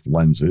tilt shift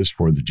lenses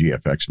for the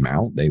GFX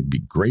mount. They would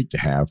be great to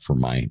have for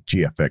my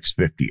GFX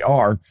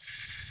 50R.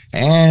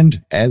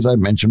 And as I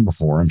mentioned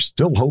before, I'm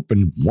still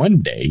hoping one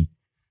day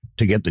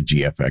to get the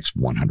GFX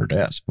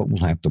 100S, but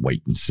we'll have to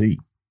wait and see.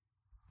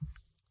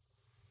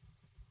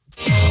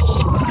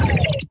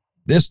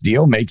 This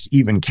deal makes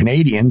even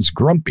Canadians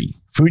grumpy.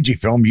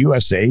 Fujifilm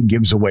USA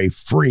gives away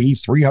free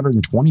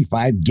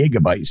 325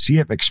 gigabyte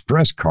CF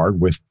Express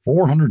card with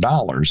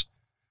 $400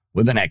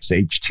 with an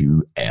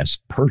XH2S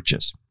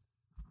purchase.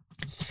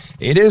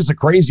 It is a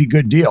crazy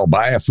good deal.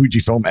 Buy a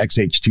Fujifilm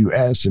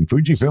XH2S and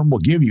Fujifilm will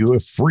give you a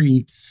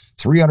free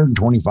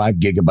 325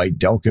 gigabyte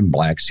Delkin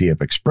Black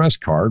CF Express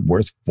card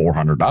worth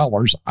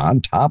 $400 on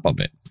top of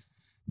it.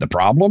 The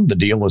problem? The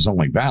deal is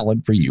only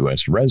valid for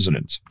U.S.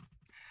 residents.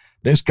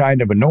 This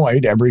kind of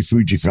annoyed every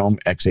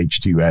Fujifilm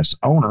XH2S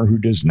owner who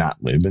does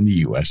not live in the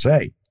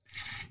USA.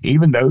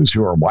 Even those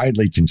who are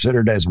widely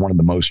considered as one of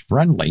the most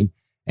friendly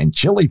and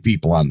chilly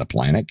people on the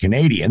planet,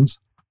 Canadians,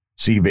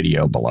 see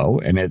video below,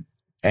 and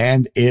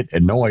it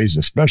annoys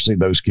especially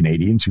those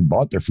Canadians who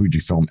bought their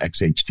Fujifilm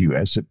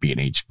XH2S at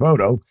B&H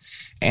Photo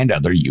and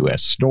other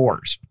U.S.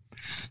 stores.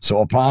 So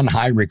upon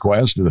high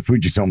request of the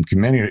Fujifilm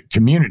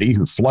community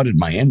who flooded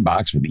my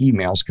inbox with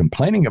emails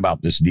complaining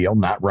about this deal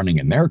not running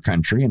in their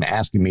country and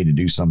asking me to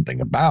do something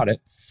about it,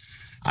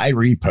 I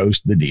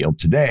repost the deal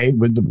today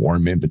with the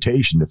warm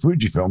invitation to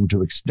Fujifilm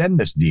to extend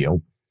this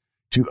deal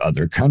to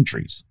other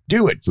countries.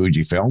 Do it,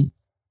 Fujifilm.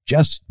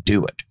 Just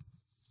do it.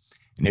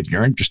 And if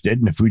you're interested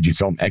in the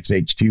Fujifilm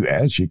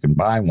XH2S, you can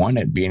buy one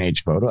at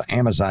B&H Photo,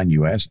 Amazon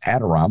US,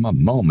 Adorama,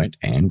 Moment,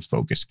 and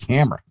Focus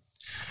Camera.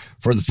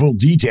 For the full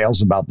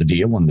details about the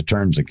deal and the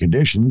terms and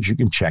conditions, you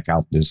can check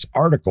out this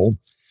article.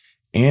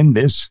 In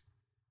this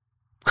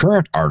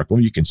current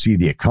article, you can see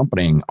the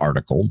accompanying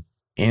article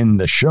in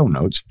the show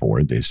notes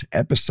for this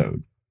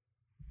episode.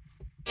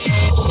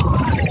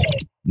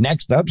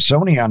 Next up,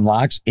 Sony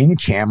unlocks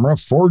in-camera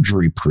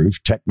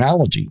forgery-proof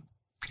technology.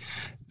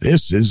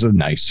 This is a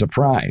nice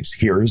surprise.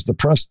 Here is the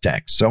press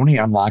text.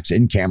 Sony unlocks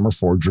in-camera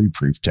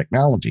forgery-proof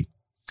technology.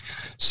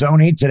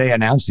 Sony today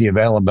announced the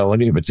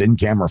availability of its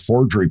in-camera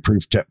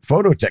forgery-proof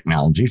photo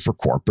technology for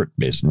corporate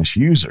business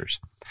users.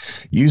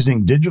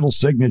 Using digital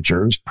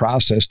signatures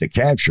processed to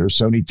capture,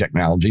 Sony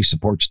technology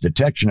supports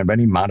detection of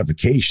any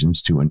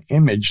modifications to an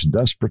image,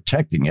 thus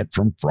protecting it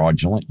from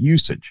fraudulent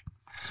usage.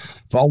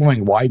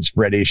 Following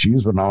widespread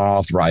issues with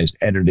unauthorized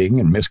editing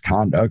and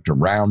misconduct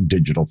around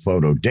digital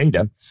photo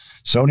data,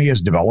 Sony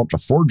has developed a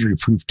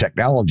forgery-proof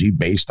technology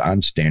based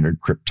on standard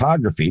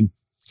cryptography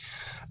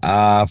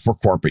for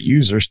corporate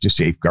users to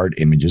safeguard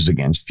images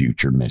against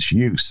future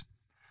misuse.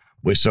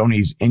 With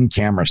Sony's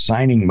in-camera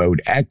signing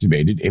mode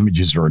activated,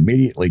 images are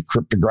immediately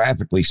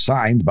cryptographically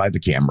signed by the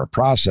camera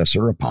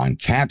processor upon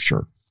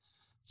capture.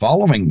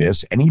 Following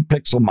this, any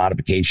pixel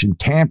modification,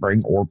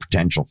 tampering, or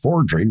potential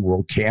forgery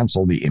will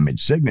cancel the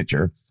image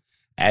signature,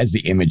 as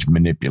the image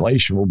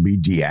manipulation will be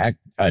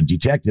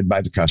detected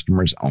by the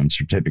customer's own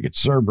certificate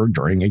server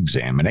during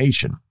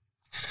examination.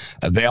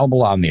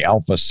 Available on the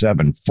Alpha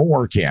 7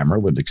 IV camera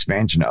with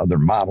expansion to other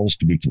models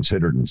to be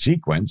considered in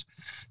sequence,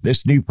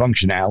 this new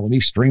functionality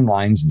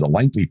streamlines the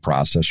lengthy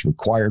process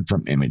required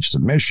from image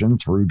submission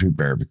through to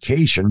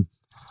verification,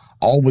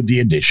 all with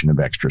the addition of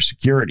extra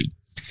security.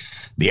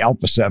 The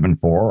Alpha 7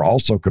 IV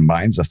also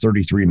combines a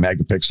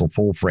 33-megapixel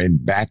full-frame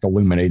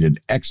back-illuminated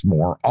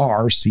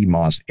Exmor-R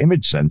CMOS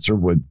image sensor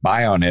with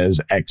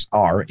Bionez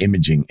XR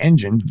imaging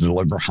engine to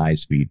deliver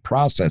high-speed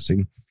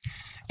processing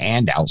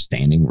and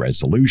outstanding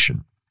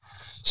resolution.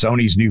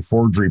 Sony's new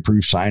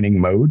forgery-proof signing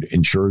mode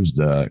ensures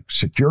the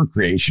secure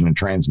creation and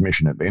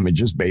transmission of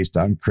images based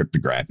on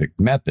cryptographic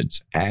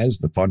methods, as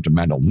the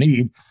fundamental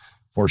need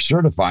for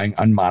certifying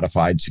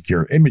unmodified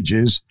secure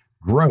images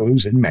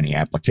grows in many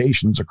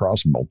applications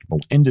across multiple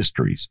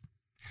industries.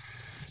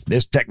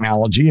 This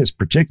technology is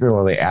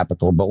particularly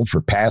applicable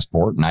for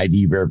passport and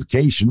ID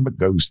verification, but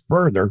goes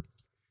further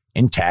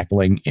in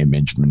tackling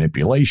image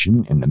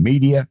manipulation in the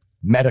media,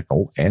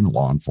 medical, and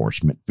law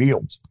enforcement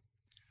fields.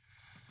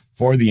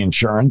 For the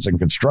insurance and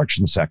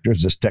construction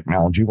sectors, this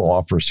technology will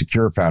offer a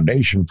secure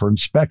foundation for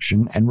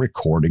inspection and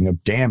recording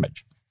of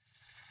damage.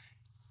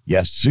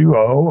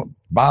 Yasuo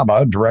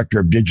Baba, Director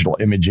of Digital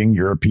Imaging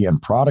European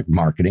Product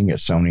Marketing at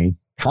Sony,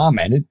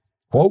 commented,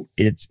 quote,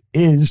 "It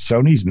is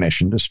Sony's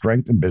mission to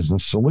strengthen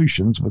business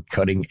solutions with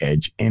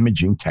cutting-edge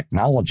imaging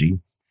technology,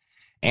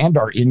 and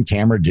our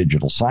in-camera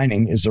digital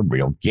signing is a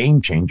real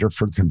game changer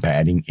for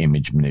combating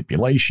image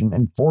manipulation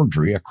and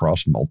forgery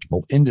across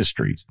multiple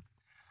industries.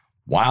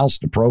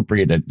 Whilst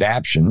appropriate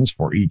adaptations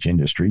for each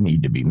industry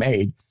need to be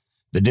made,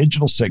 the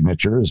digital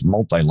signature is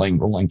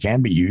multilingual and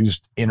can be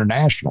used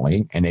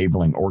internationally,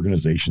 enabling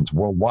organizations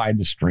worldwide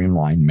to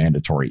streamline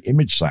mandatory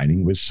image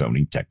signing with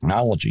Sony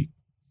technology.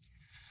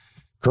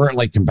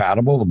 Currently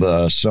compatible with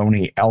the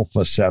Sony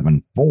Alpha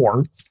 7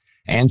 IV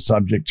and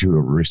subject to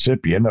a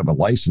recipient of a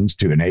license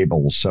to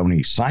enable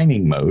Sony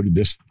signing mode,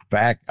 this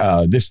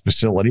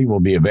facility will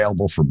be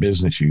available for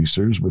business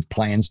users with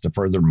plans to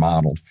further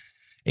model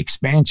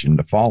expansion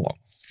to follow.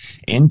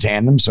 In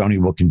tandem, Sony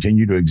will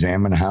continue to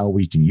examine how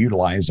we can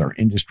utilize our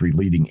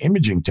industry-leading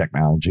imaging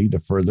technology to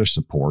further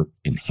support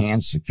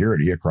enhanced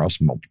security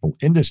across multiple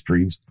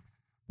industries,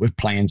 with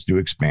plans to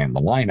expand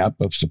the lineup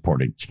of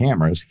supported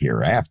cameras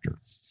hereafter.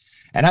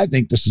 And I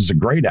think this is a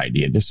great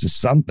idea. This is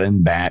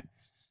something that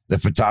the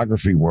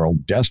photography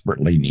world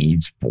desperately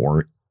needs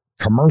for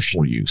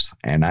commercial use.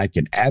 And I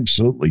can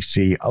absolutely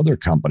see other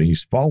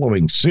companies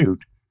following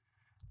suit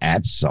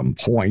at some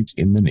point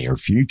in the near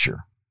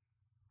future.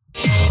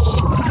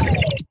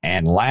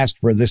 And last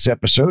for this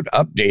episode,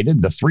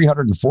 updated, the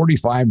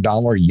 $345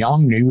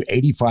 Yongnuo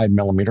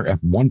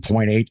 85mm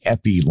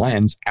f1.8 FE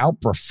lens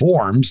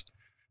outperforms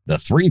the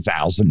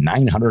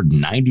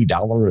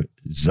 $3,990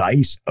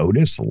 Zeiss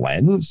Otis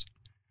lens.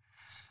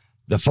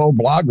 The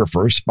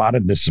photographer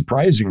spotted the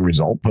surprising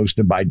result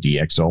posted by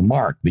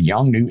DxOMark. The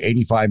Yongnuo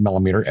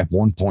 85mm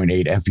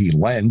f1.8 FE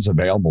lens,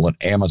 available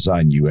at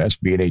Amazon US,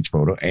 B&H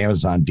Photo,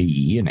 Amazon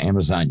DE, and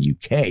Amazon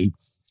UK,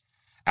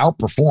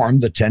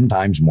 outperformed the 10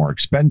 times more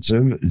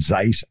expensive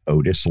Zeiss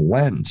Otis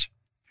lens.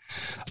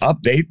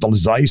 Update, the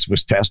Zeiss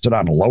was tested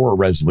on a lower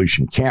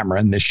resolution camera,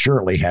 and this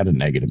surely had a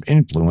negative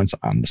influence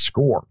on the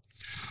score.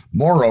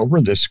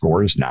 Moreover, this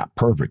score is not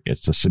perfect.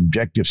 It's a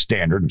subjective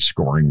standard of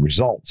scoring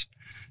results,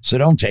 so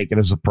don't take it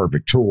as a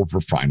perfect tool for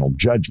final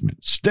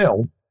judgment.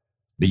 Still,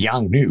 the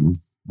Yongnuo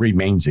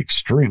remains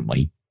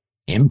extremely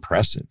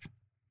impressive.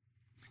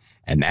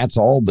 And that's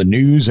all the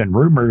news and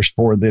rumors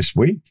for this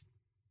week.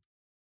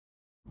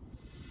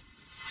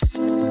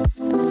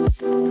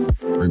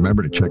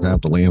 Remember to check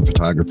out the Liam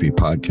Photography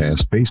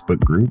Podcast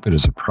Facebook group. It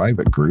is a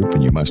private group,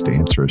 and you must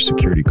answer a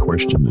security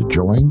question to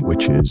join,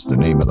 which is the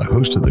name of the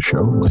host of the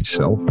show,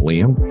 myself,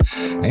 Liam.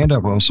 And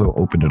I've also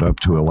opened it up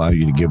to allow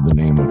you to give the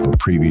name of a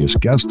previous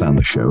guest on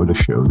the show to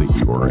show that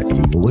you are a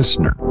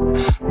listener.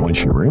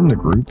 Once you are in the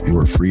group, you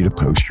are free to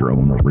post your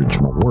own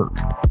original work.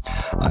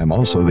 I'm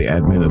also the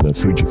admin of the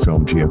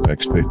Fujifilm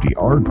GFX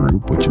 50R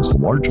group, which is the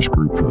largest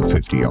group for the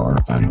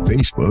 50R on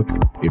Facebook.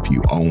 If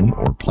you own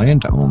or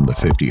plan to own the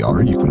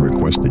 50R, you can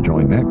request to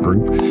join that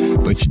group,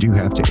 but you do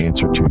have to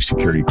answer 2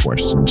 security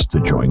questions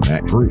to join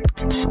that group.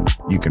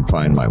 You can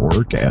find my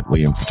work at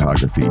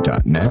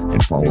liamphotography.net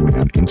and follow me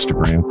on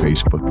Instagram,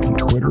 Facebook, and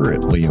Twitter at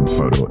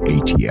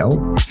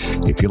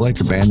liamphotoatl. If you like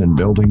abandoned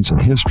buildings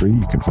and history,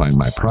 you can find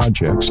my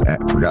projects at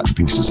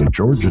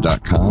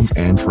forgottenpiecesofgeorgia.com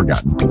and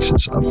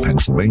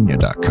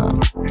forgottenpiecesofpennsylvania.com.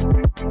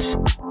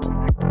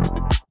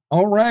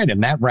 All right,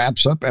 and that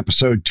wraps up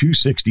episode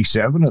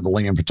 267 of the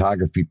Liam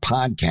Photography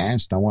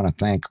Podcast. I want to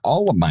thank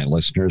all of my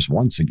listeners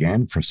once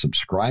again for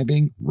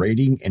subscribing,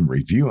 rating, and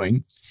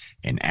reviewing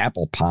in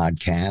Apple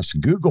Podcasts,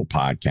 Google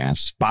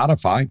Podcasts,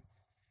 Spotify,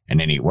 and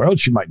anywhere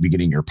else you might be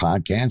getting your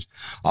podcast.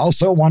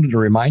 Also wanted to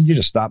remind you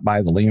to stop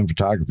by the Liam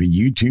Photography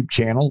YouTube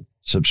channel,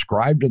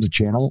 subscribe to the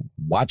channel,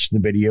 watch the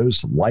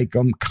videos, like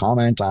them,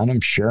 comment on them,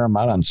 share them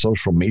out on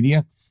social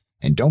media.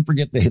 And don't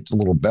forget to hit the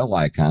little bell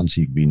icon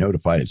so you can be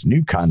notified as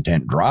new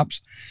content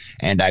drops.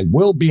 And I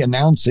will be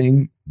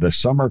announcing the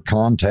summer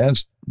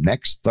contest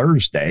next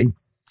Thursday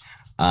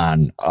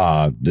on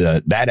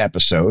that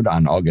episode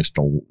on August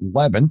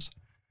 11th.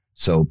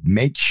 So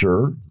make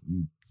sure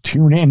you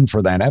tune in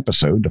for that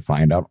episode to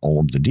find out all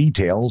of the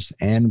details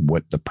and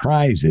what the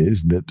prize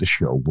is that the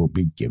show will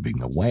be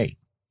giving away.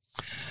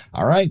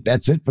 All right,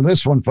 that's it for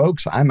this one,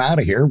 folks. I'm out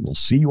of here. We'll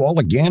see you all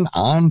again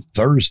on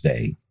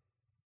Thursday.